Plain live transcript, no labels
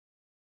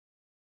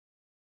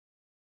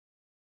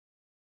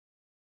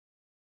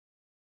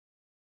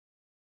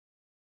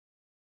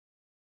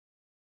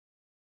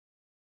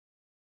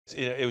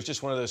It was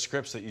just one of those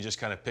scripts that you just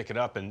kind of pick it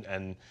up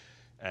and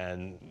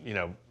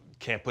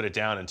can't put it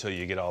down until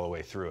you get all the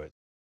way through it.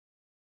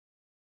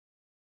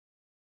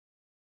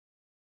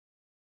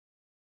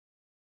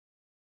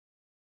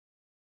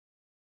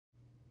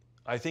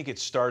 I think it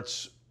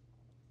starts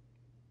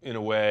in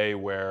a way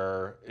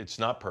where it's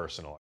not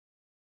personal.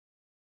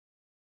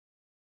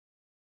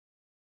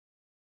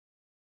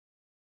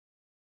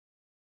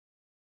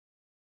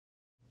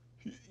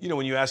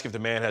 When you ask if the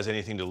man has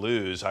anything to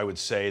lose, I would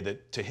say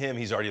that to him,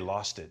 he's already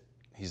lost it.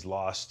 He's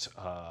lost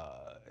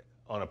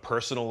on a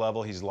personal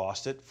level. He's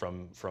lost it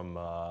from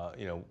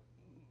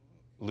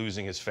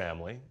losing his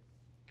family.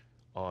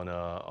 On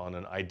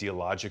an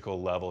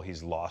ideological level,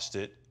 he's lost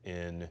it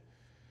in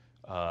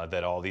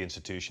that all the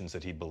institutions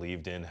that he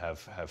believed in have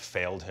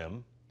failed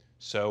him.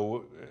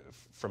 So,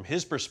 from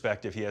his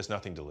perspective, he has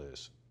nothing to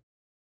lose.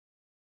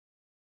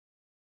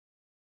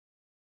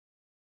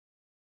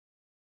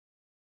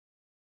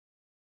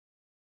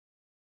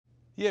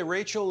 Yeah,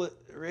 Rachel's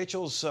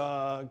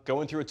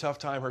going through a tough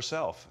time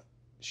herself.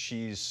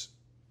 She's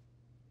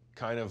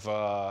kind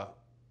of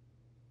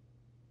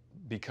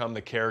become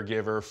the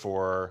caregiver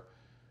for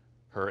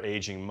her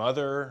aging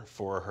mother,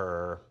 for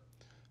her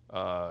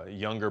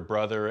younger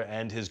brother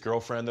and his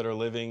girlfriend that are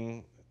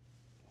living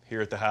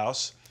here at the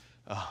house,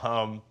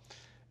 um,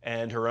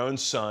 and her own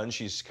son.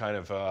 She's kind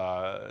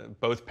of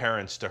both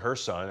parents to her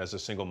son as a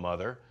single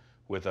mother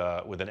with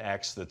an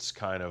ex that's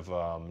kind of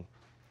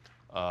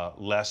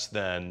less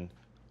than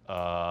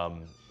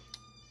um,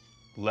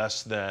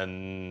 less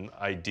than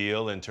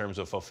ideal in terms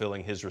of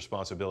fulfilling his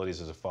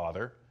responsibilities as a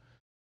father.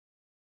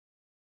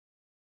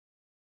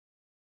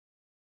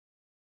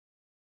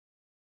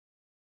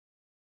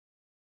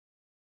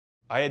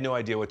 I had no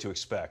idea what to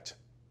expect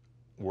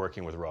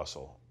working with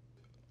Russell.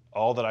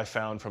 All that I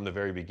found from the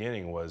very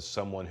beginning was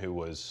someone who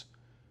was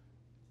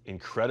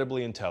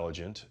incredibly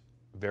intelligent,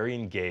 very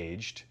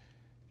engaged,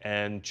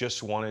 and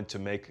just wanted to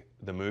make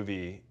the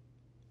movie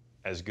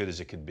as good as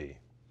it could be.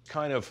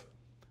 Kind of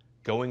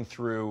going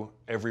through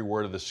every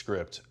word of the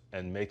script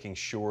and making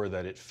sure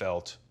that it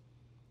felt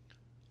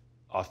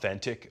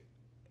authentic,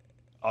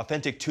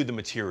 authentic to the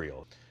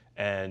material.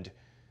 And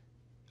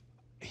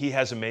he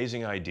has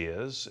amazing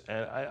ideas,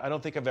 and I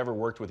don't think I've ever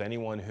worked with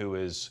anyone who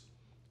is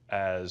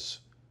as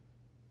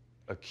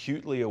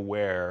acutely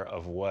aware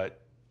of what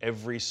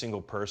every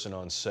single person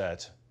on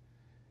set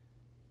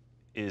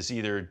is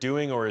either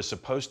doing or is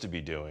supposed to be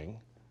doing.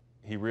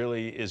 He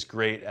really is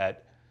great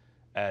at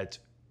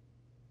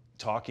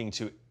talking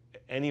to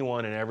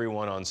anyone and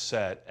everyone on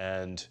set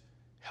and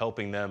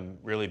helping them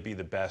really be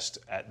the best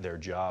at their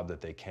job that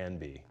they can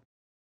be.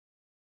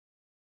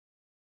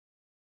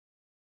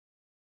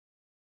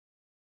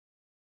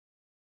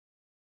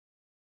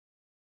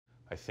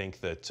 I think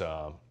that there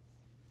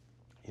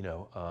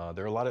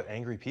are a lot of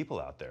angry people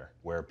out there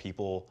where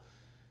people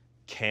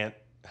can't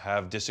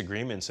have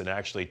disagreements and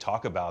actually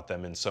talk about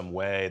them in some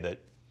way that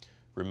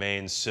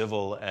remains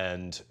civil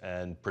and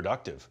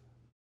productive.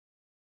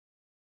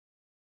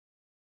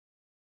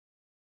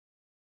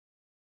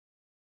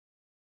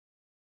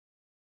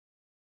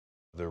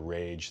 The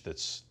rage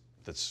that's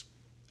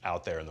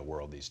out there in the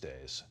world these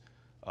days.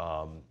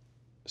 Um,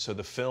 so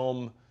the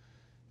film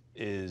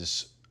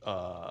is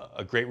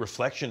a great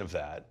reflection of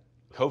that.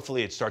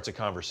 Hopefully it starts a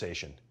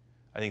conversation.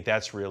 I think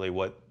that's really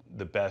what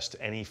the best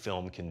any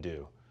film can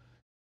do.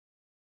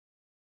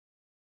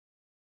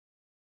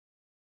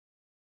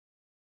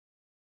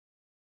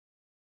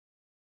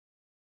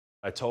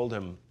 I told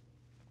him,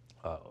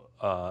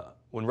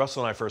 when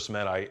Russell and I first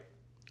met, I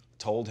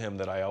told him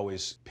that I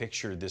always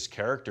pictured this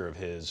character of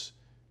his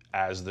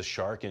as the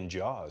shark in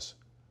Jaws,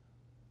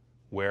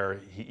 where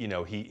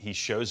he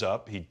shows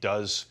up, he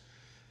does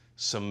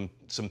some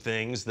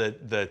things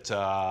that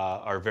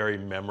are very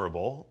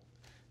memorable,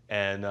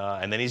 and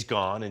then he's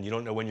gone, and you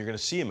don't know when you're going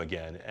to see him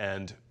again.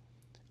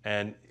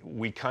 And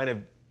we kind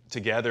of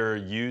together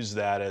use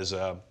that as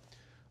a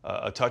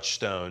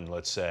touchstone,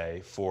 let's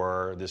say,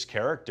 for this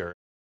character.